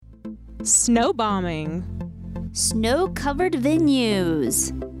Snow bombing. Snow-covered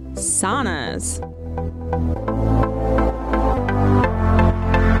venues. Saunas.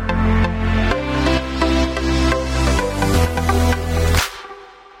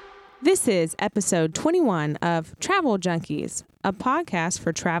 This is episode 21 of Travel Junkies, a podcast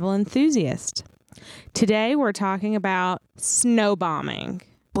for travel enthusiasts. Today we're talking about snow bombing.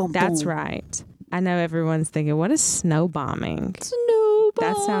 Boom, That's boom. right. I know everyone's thinking, what is snow bombing? Snow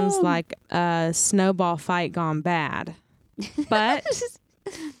bomb. That sounds like a snowball fight gone bad. But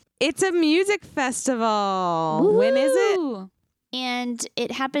it's a music festival. Woo! When is it? And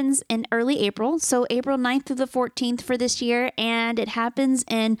it happens in early April, so April 9th through the 14th for this year, and it happens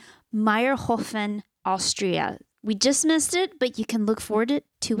in Meyerhofen, Austria. We just missed it, but you can look forward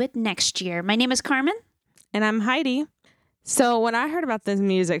to it next year. My name is Carmen. And I'm Heidi. So when I heard about this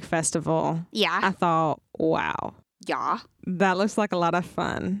music festival, Yeah. I thought, wow, Yeah. that looks like a lot of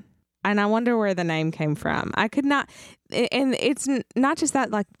fun. And I wonder where the name came from. I could not, and it's not just that,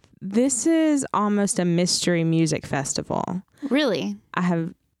 like, this is almost a mystery music festival. Really?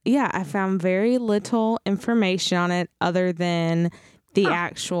 I found very little information on it other than the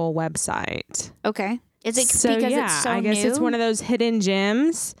actual website. Okay. Is it because it's so I guess new? it's one of those hidden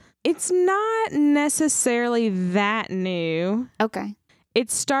gems. It's not necessarily that new. Okay.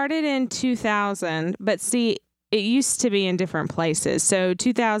 It started in 2000, but see, it used to be in different places. So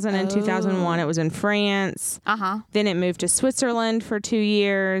 2000 and 2001, it was in France. Uh-huh. Then it moved to Switzerland for 2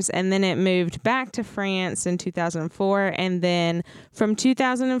 years, and then it moved back to France in 2004. And then from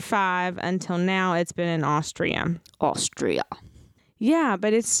 2005 until now, it's been in Austria. Austria. Yeah,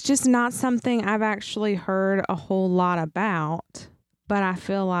 but it's just not something I've actually heard a whole lot about. But I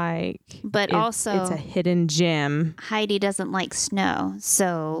feel like it's a hidden gem. Heidi doesn't like snow,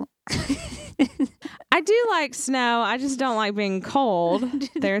 so... I do like snow. I just don't like being cold.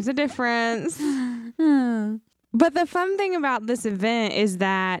 There's a difference. But the fun thing about this event is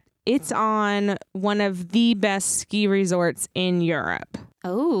that it's on one of the best ski resorts in Europe.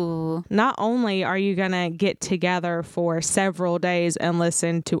 Oh. Not only are you going to get together for several days and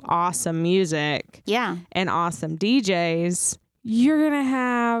listen to awesome music Yeah. and awesome DJs, you're going to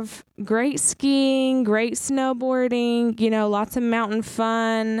have great skiing, great snowboarding, lots of mountain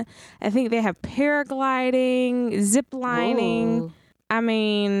fun. I think they have paragliding, zip lining. Whoa. I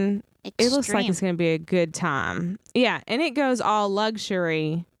mean, it looks like Extreme. it's going to be a good time. Yeah, and it goes all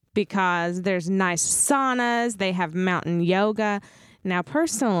luxury because there's nice saunas. They have mountain yoga. Now,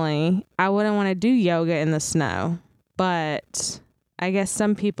 personally, I wouldn't want to do yoga in the snow, but I guess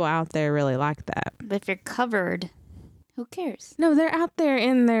some people out there really like that. But if you're covered, who cares? No, they're out there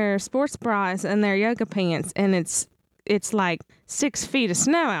in their sports bras and their yoga pants, and it's like 6 feet of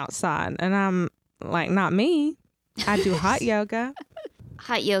snow outside, and I'm like, not me. I do hot yoga.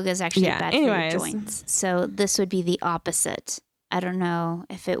 Hot yoga is actually bad for anyways. your joints. So this would be the opposite. I don't know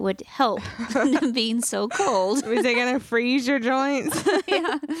if it would help being so cold. Is it going to freeze your joints?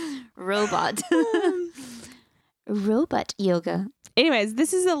 Yeah. Robot. Robot yoga. Anyways,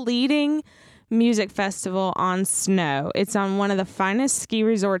 this is a leading music festival on snow. It's on one of the finest ski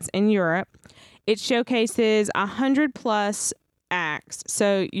resorts in Europe. It showcases 100 plus acts.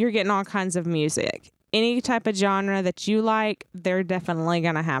 So you're getting all kinds of music. Any type of genre that you like, they're definitely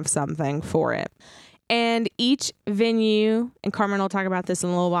going to have something for it. And each venue, and Carmen will talk about this in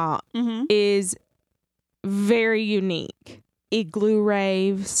a little while, is very unique. Igloo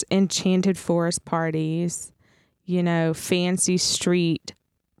raves, enchanted forest parties, fancy street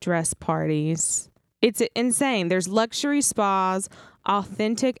dress parties. It's insane. There's luxury spas,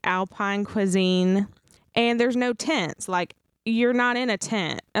 authentic alpine cuisine, and there's no tents. Like, you're not in a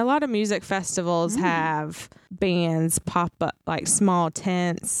tent. A lot of music festivals have bands pop up, like small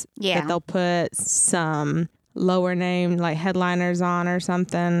tents that they'll put some lower name, like headliners on or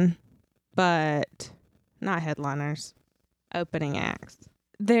something, but not headliners, opening acts.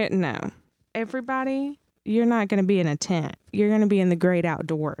 No. Everybody, you're not going to be in a tent. You're going to be in the great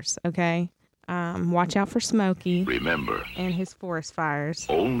outdoors, okay? Watch out for Smokey. Remember, and his forest fires.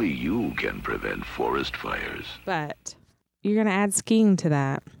 only you can prevent forest fires. But you're going to add skiing to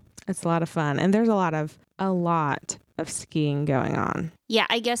that. It's a lot of fun. And there's a lot of skiing going on. Yeah,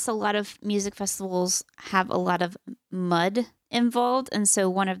 I guess a lot of music festivals have a lot of mud involved. And so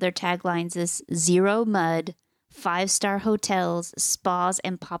one of their taglines is 0 mud, 5-star hotels, spas,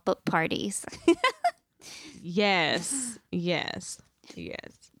 and pop-up parties. Yes.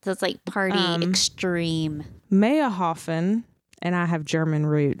 So it's like party extreme. Meyerhofen, and I have German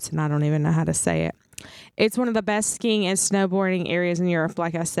roots, and I don't even know how to say it. It's one of the best skiing and snowboarding areas in Europe,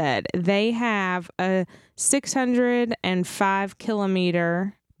 like I said. They have a 605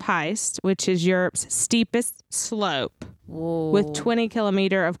 kilometer Piste, which is Europe's steepest slope, with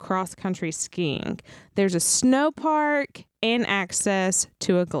 20-kilometer of cross-country skiing. There's a snow park and access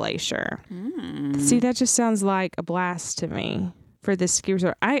to a glacier. See, that just sounds like a blast to me for this ski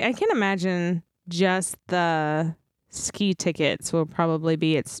resort. I can imagine just the ski tickets will probably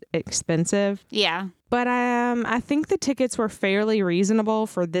be expensive. Yeah. But I think the tickets were fairly reasonable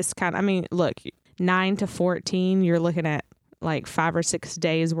for this kind. I mean, look, 9 to 14, you're looking at like 5 or 6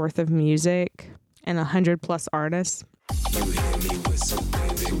 days worth of music and 100+ artists. You hear me whistle,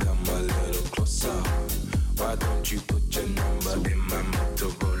 baby, come a little closer. Why don't you put your number in my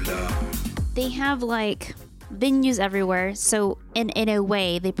Motorola? They have like venues everywhere. So in a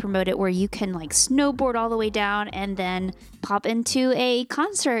way, they promote it where you can like snowboard all the way down and then pop into a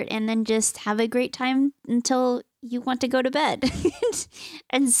concert and then just have a great time until you want to go to bed.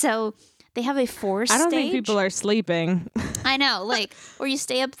 And so they have a forest I don't stage. think people are sleeping. I know, like, or you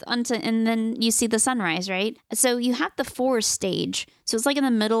stay up and then you see the sunrise, right? So you have the forest stage. So it's like in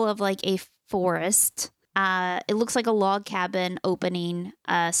the middle of like a forest. It looks like a log cabin opening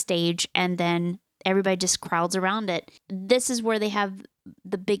stage, and then everybody just crowds around it. This is where they have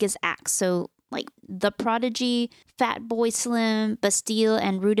the biggest acts. So like The Prodigy, Fatboy Slim, Bastille,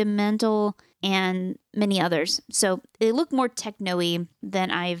 and Rudimental, and many others. So they look more techno-y than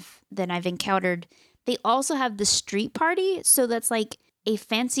I've encountered. They also have the street party. So that's like a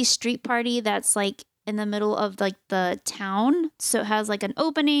fancy street party that's like in the middle of like the town. So it has like an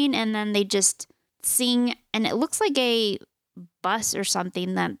opening, and then they just sing, and it looks like a bus or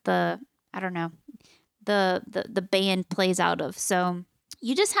something that the band plays out of. So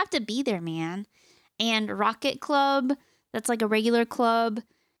you just have to be there, man. And Rocket Club, that's like a regular club.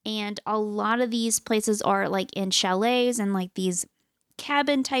 And a lot of these places are like in chalets and like these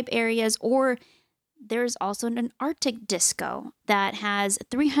cabin type areas, or there's also an Arctic disco that has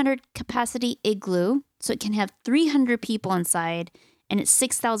 300 capacity igloo. So it can have 300 people inside, and it's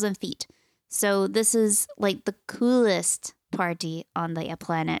 6,000 feet. So this is like the coolest party on the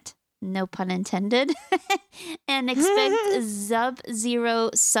planet. No pun intended. And expect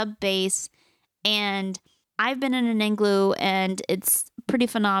Sub-Zero sub-bass. And I've been in an igloo, and it's pretty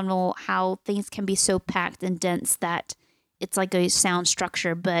phenomenal how things can be so packed and dense that it's like a sound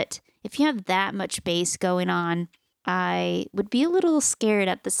structure. But if you have that much bass going on, I would be a little scared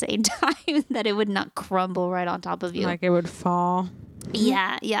at the same time that it would not crumble right on top of you. Like it would fall.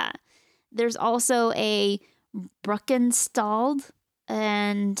 Yeah. There's also a Bruckenstald,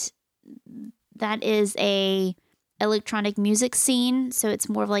 and that is a electronic music scene. So it's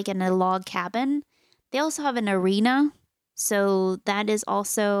more of like in a log cabin. They also have an arena. So that is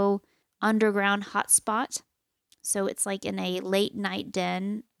also underground hotspot. So it's like in a late night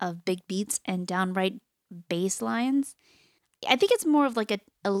den of big beats and downright bass lines. I think it's more of like an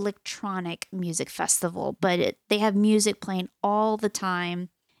electronic music festival, but they have music playing all the time.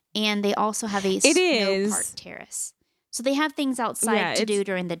 And they also have a snow park terrace. So they have things outside to do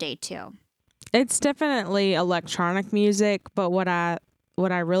during the day too. It's definitely electronic music, but what I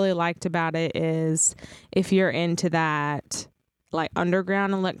really liked about it is if you're into that like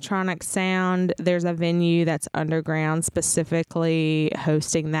underground electronic sound, there's a venue that's underground specifically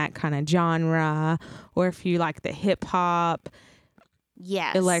hosting that kind of genre. Or if you like the hip hop,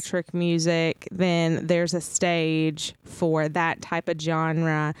 electric music, then there's a stage for that type of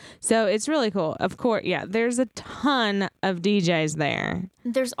genre. So it's really cool. Of course, there's a ton of DJs there.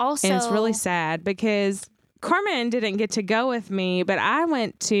 There's also... And it's really sad because Carmen didn't get to go with me, but I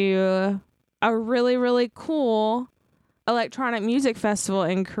went to a really, really cool electronic music festival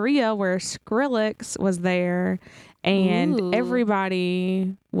in Korea where Skrillex was there. And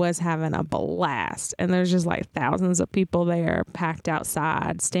everybody was having a blast. And there's just like thousands of people there packed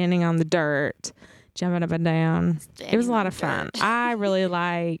outside, standing on the dirt, jumping up and down. It was a lot of fun. I really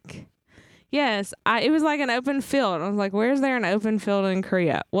like... Yes, it was like an open field. I was like, where's there an open field in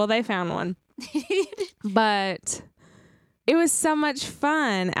Korea? Well, they found one. But it was so much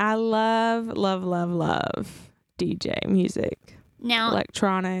fun. I love, love, love, love DJ music. Now,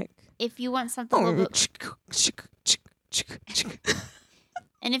 electronic. If you want something a little bit...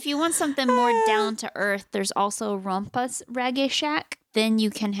 And if you want something more down to earth, there's also Rumpus Reggae Shack. Then you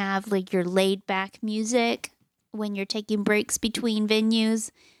can have like your laid back music when you're taking breaks between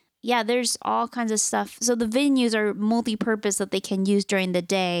venues. Yeah, there's all kinds of stuff. So the venues are multi-purpose that they can use during the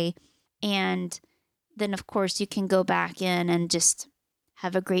day. And then, of course, you can go back in and just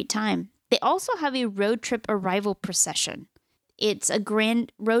have a great time. They also have a road trip arrival procession. It's a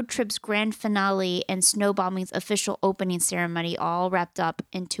grand road trip's grand finale and Snowbombing's official opening ceremony all wrapped up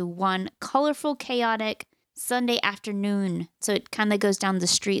into one colorful, chaotic Sunday afternoon. So it kind of goes down the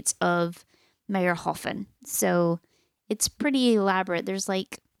streets of Meyerhofen. So it's pretty elaborate. There's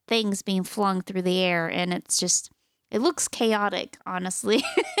like things being flung through the air, and it looks chaotic, honestly.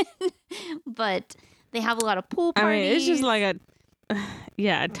 But they have a lot of pool parties. I mean, it's just like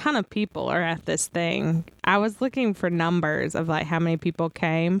a ton of people are at this thing. I was looking for numbers of like how many people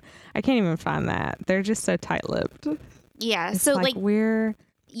came. I can't even find that. They're just so tight-lipped. Yeah. It's so like we're...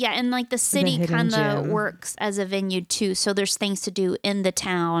 Yeah, and like the city hidden kind of gem. works as a venue too. So there's things to do in the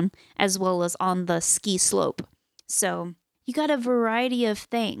town as well as on the ski slope. So you got a variety of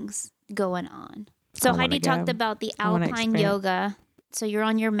things going on. So I wanna Heidi talked go. about the I wanna alpine experience. yoga. So you're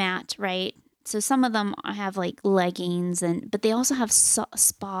on your mat, right? So some of them have like leggings, but they also have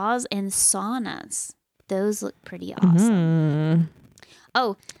spas and saunas. Those look pretty awesome.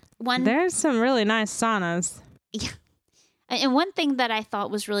 Oh, There's some really nice saunas. Yeah. And one thing that I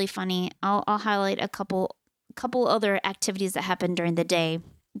thought was really funny, I'll highlight a couple other activities that happened during the day,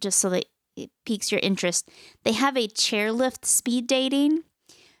 just so that it piques your interest. They have a chairlift speed dating.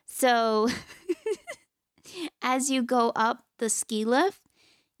 So as you go up the ski lift,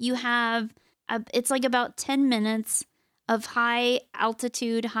 you have it's like about 10 minutes of high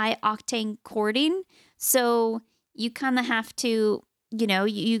altitude, high octane courting. So you kind of have to,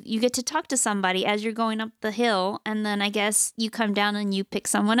 you get to talk to somebody as you're going up the hill, and then I guess you come down and you pick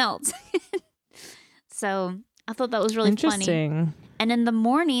someone else. So I thought that was really funny. Interesting. And in the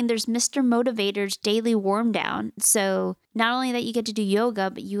morning, there's Mr. Motivator's daily warm down. So not only that you get to do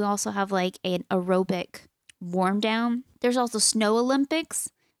yoga, but you also have like an aerobic warm down. There's also Snow Olympics,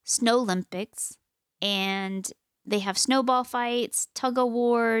 and they have snowball fights, tug of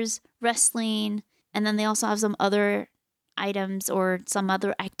wars, wrestling, and then they also have some other items or some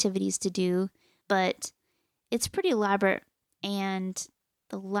other activities to do. But it's pretty elaborate. And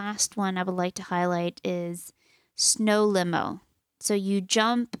the last one I would like to highlight is snow limo. So you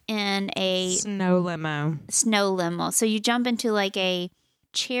jump in a Snow limo. So you jump into like a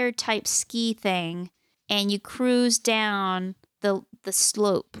chair type ski thing and you cruise down the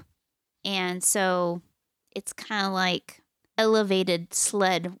slope. And so it's kind of like elevated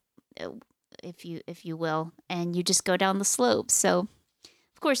sled, if you will, and you just go down the slope. So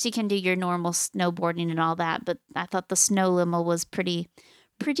of course you can do your normal snowboarding and all that, but I thought the snow limo was pretty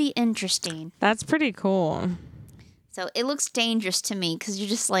interesting. That's pretty cool. So it looks dangerous to me because you're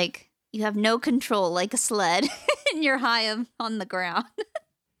just like, you have no control like a sled and you're high on the ground.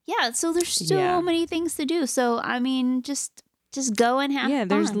 Yeah, so there's so many things to do. So, I mean, just go and have fun. Yeah,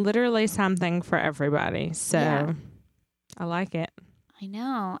 there's literally something for everybody. So Yeah. I like it. I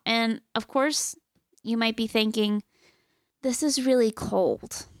know. And of course, you might be thinking, this is really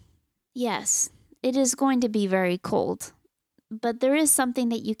cold. Yes, it is going to be very cold. But there is something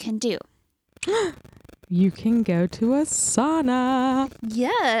that you can do. You can go to a sauna.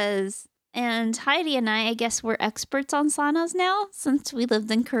 Yes. And Heidi and I guess we're experts on saunas now since we lived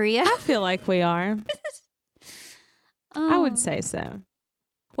in Korea. I feel like we are. I Oh. would say so.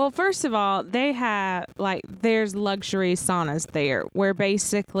 Well, first of all, they have there's luxury saunas there where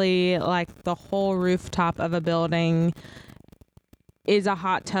basically like the whole rooftop of a building is a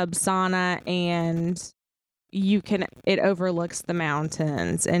hot tub sauna, and it overlooks the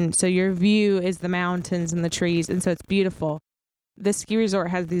mountains. And so your view is the mountains and the trees. And so it's beautiful. The ski resort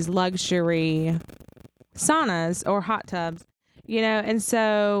has these luxury saunas or hot tubs, and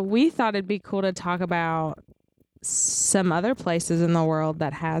so we thought it'd be cool to talk about some other places in the world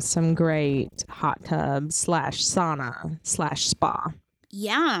that has some great hot tubs / sauna / spa.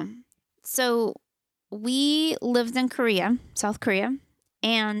 Yeah. So we lived in Korea, South Korea,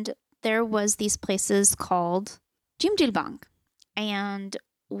 and there was these places called Jimjilbang. And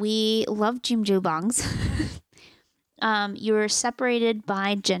we love Jimjilbangs. You're separated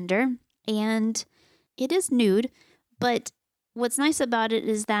by gender, and it is nude, but what's nice about it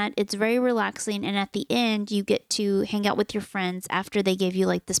is that it's very relaxing, and at the end, you get to hang out with your friends after they gave you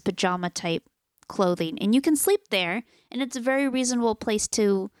like this pajama type clothing, and you can sleep there, and it's a very reasonable place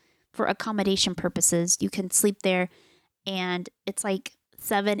for accommodation purposes. You can sleep there, and it's like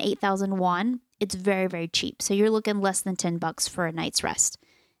 8,000 won. It's very, very cheap. So you're looking less than $10 for a night's rest.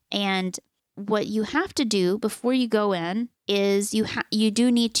 And what you have to do before you go in is you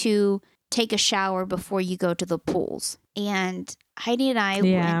do need to take a shower before you go to the pools. And Heidi and I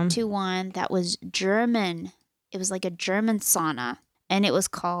went to one that was German. It was like a German sauna, and it was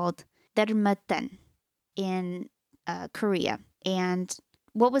called Thermeten in Korea. And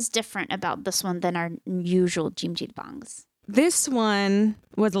what was different about this one than our usual Jimjilbangs? This one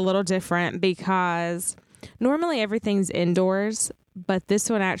was a little different because normally everything's indoors, but this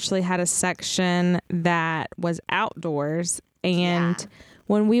one actually had a section that was outdoors. And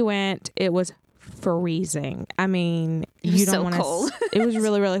when we went, it was freezing. I mean, It was you don't so want cold. to. It was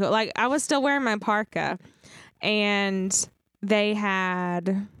really, really cold. Like, I was still wearing my parka, and they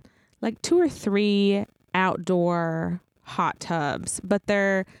had like 2 or 3 outdoor hot tubs, but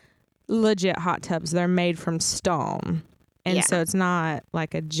they're legit hot tubs. They're made from stone. And so it's not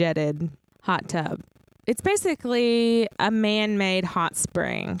like a jetted hot tub. It's basically a man-made hot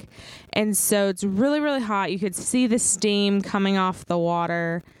spring. And so it's really, really hot. You could see the steam coming off the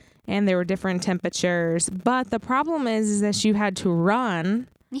water, and there were different temperatures. But the problem is that you had to run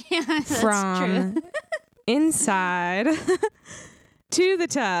Yeah, that's from true. inside to the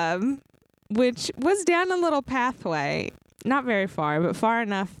tub, which was down a little pathway. Not very far, but far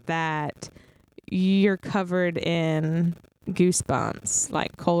enough that you're covered in goosebumps,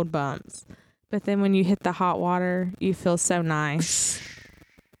 like cold bumps. But then when you hit the hot water, you feel so nice.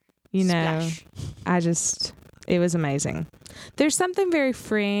 You know, Splash. it was amazing. There's something very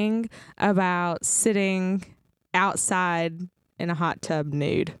freeing about sitting outside in a hot tub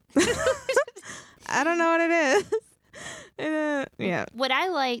nude. I don't know what it is. Yeah. What I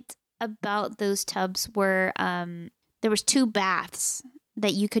liked about those tubs were there was 2 baths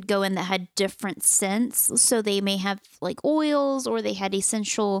that you could go in that had different scents. So they may have like oils, or they had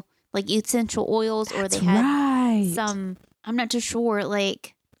essential oils, or they had right. some, I'm not too sure,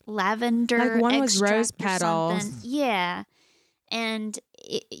 like lavender. Like one was extract rose or petals. something. Yeah. And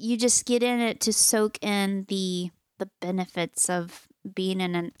you just get in it to soak in the benefits of being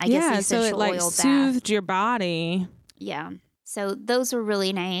in an, I guess, so it essential like oil bath. soothed your body. Yeah. So those were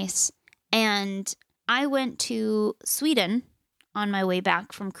really nice. And I went to Sweden on my way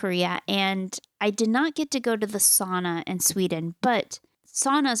back from Korea, and I did not get to go to the sauna in Sweden, but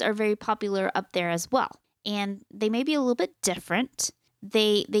saunas are very popular up there as well. And they may be a little bit different.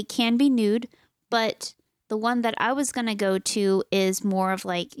 They can be nude, but the one that I was going to go to is more of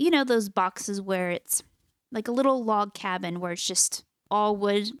like, you know, those boxes where it's like a little log cabin where it's just all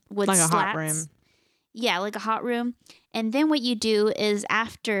wood Like slats. a hot room. Yeah, like a hot room. And then what you do is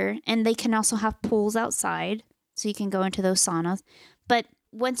after, and they can also have pools outside, so you can go into those saunas. But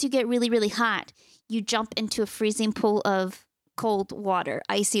once you get really, really hot, you jump into a freezing pool of cold water,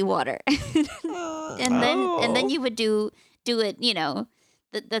 icy water. and then you would do it, you know,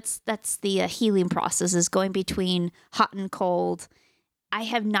 that's the healing process, is going between hot and cold. I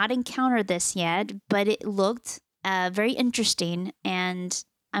have not encountered this yet, but it looked very interesting, and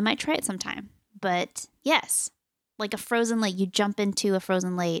I might try it sometime. But yes, like a frozen lake, you jump into a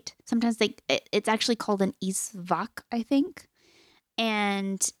frozen lake. Sometimes it's actually called an isvak, I think.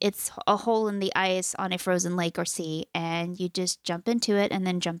 And it's a hole in the ice on a frozen lake or sea, and you just jump into it and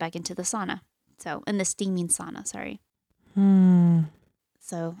then jump back into the sauna. So, in the steaming sauna, sorry.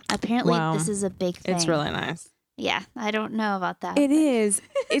 So, apparently Wow. this is a big thing. It's really nice. Yeah, I don't know about that. It is.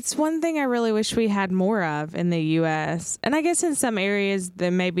 It's one thing I really wish we had more of in the U.S. And I guess in some areas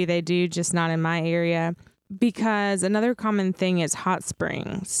that maybe they do, just not in my area. Because another common thing is hot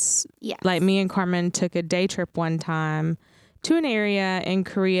springs. Yeah. Like me and Carmen took a day trip one time to an area in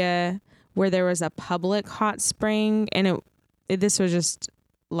Korea where there was a public hot spring. And this was just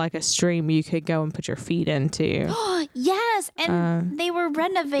like a stream you could go and put your feet into. Yes, and they were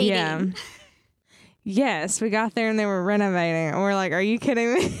renovating. Yeah. Yes, we got there and they were renovating. And we're like, are you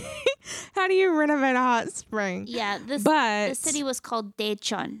kidding me? How do you renovate a hot spring? Yeah, the But city was called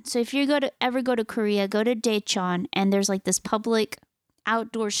Daecheon. So if you ever go to Korea, go to Daecheon, and there's like this public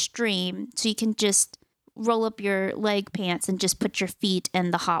outdoor stream, so you can just roll up your leg pants and just put your feet in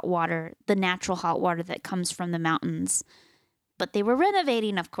the hot water, the natural hot water that comes from the mountains. But they were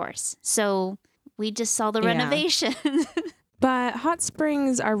renovating, of course. So we just saw the Yeah. renovation. But hot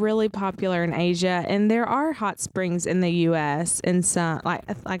springs are really popular in Asia, and there are hot springs in the U.S. and some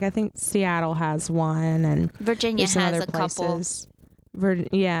like I think Seattle has one, and Virginia there's some has other a couple places.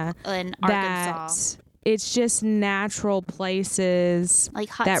 Yeah, in Arkansas. that it's just natural places Like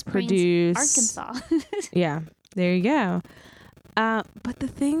Hot that Springs, produce Arkansas. Yeah, there you go. But the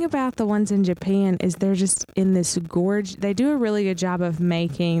thing about the ones in Japan is they're just in this gorge. They do a really good job of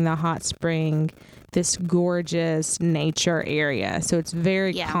making the hot spring this gorgeous nature area. So it's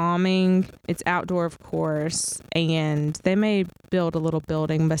very calming. It's outdoor, of course, and they may build a little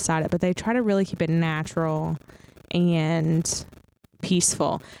building beside it, but they try to really keep it natural and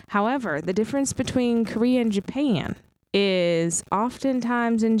peaceful. However, the difference between Korea and Japan is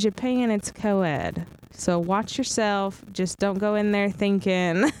oftentimes in Japan it's co-ed. So watch yourself. Just don't go in there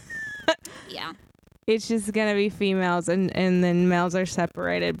thinking Yeah. it's just gonna be females, and then males are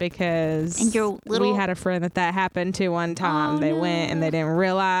separated because And your little- we had a friend that happened to one time. They went and they didn't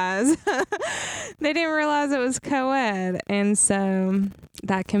realize it was co-ed, and so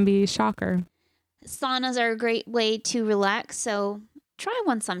that can be a shocker. Saunas are a great way to relax, so try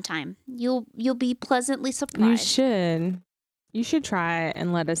one sometime. You'll be pleasantly surprised. You should try it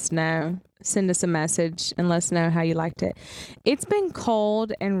and let us know. Send us a message and let us know how you liked it. It's been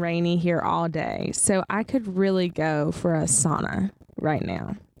cold and rainy here all day, so I could really go for a sauna right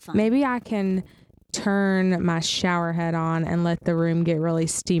now. Fun. Maybe I can turn my shower head on and let the room get really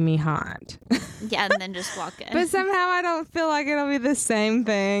steamy hot. Yeah, and then just walk in. But somehow I don't feel like it'll be the same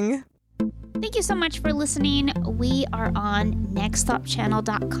thing. Thank you so much for listening. We are on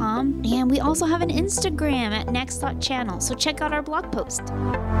nextthoughtchannel.com, and we also have an Instagram at nextthoughtchannel, so check out our blog post.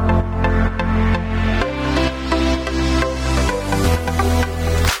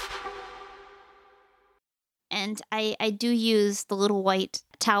 And I do use the little white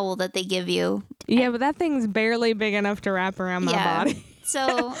towel that they give you. Yeah, but that thing's barely big enough to wrap around my body.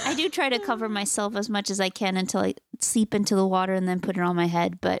 So I do try to cover myself as much as I can until I seep into the water and then put it on my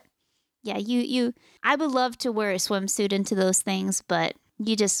head. But yeah, I would love to wear a swimsuit into those things, but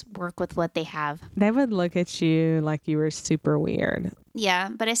you just work with what they have. They would look at you like you were super weird. Yeah,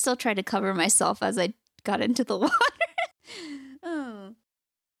 but I still try to cover myself as I got into the water.